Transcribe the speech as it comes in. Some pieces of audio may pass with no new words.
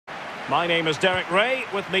My name is Derek Ray.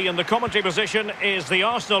 With me in the commentary position is the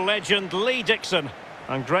Arsenal legend Lee Dixon.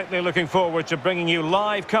 I'm greatly looking forward to bringing you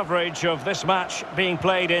live coverage of this match being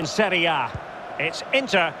played in Serie A. It's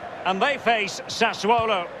Inter, and they face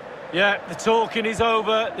Sassuolo. Yeah, the talking is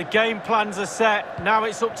over, the game plans are set. Now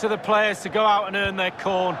it's up to the players to go out and earn their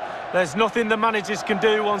corn. There's nothing the managers can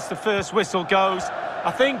do once the first whistle goes.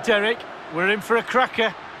 I think, Derek, we're in for a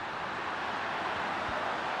cracker.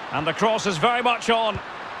 And the cross is very much on.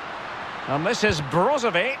 And this is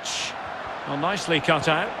Brozovic. Well, nicely cut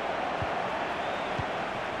out.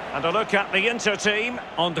 And a look at the Inter team.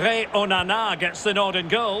 Andre Onana gets the nod in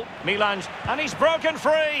goal. Milan, and he's broken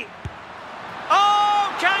free.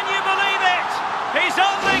 Oh, can you believe it? He's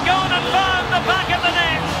only gone and found the back of the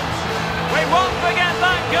net. We won't forget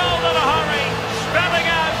that goal in a hurry, spelling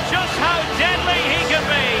out just how deadly he can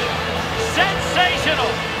be.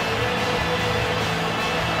 Sensational.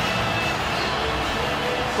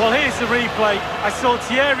 Well, here's the replay. I saw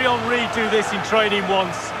Thierry Henry do this in training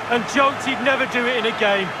once and joked he'd never do it in a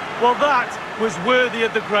game. Well, that was worthy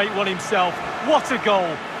of the great one himself. What a goal.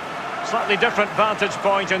 Slightly different vantage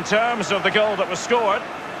point in terms of the goal that was scored.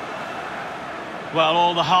 Well,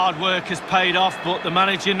 all the hard work has paid off, but the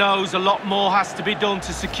manager knows a lot more has to be done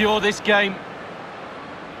to secure this game.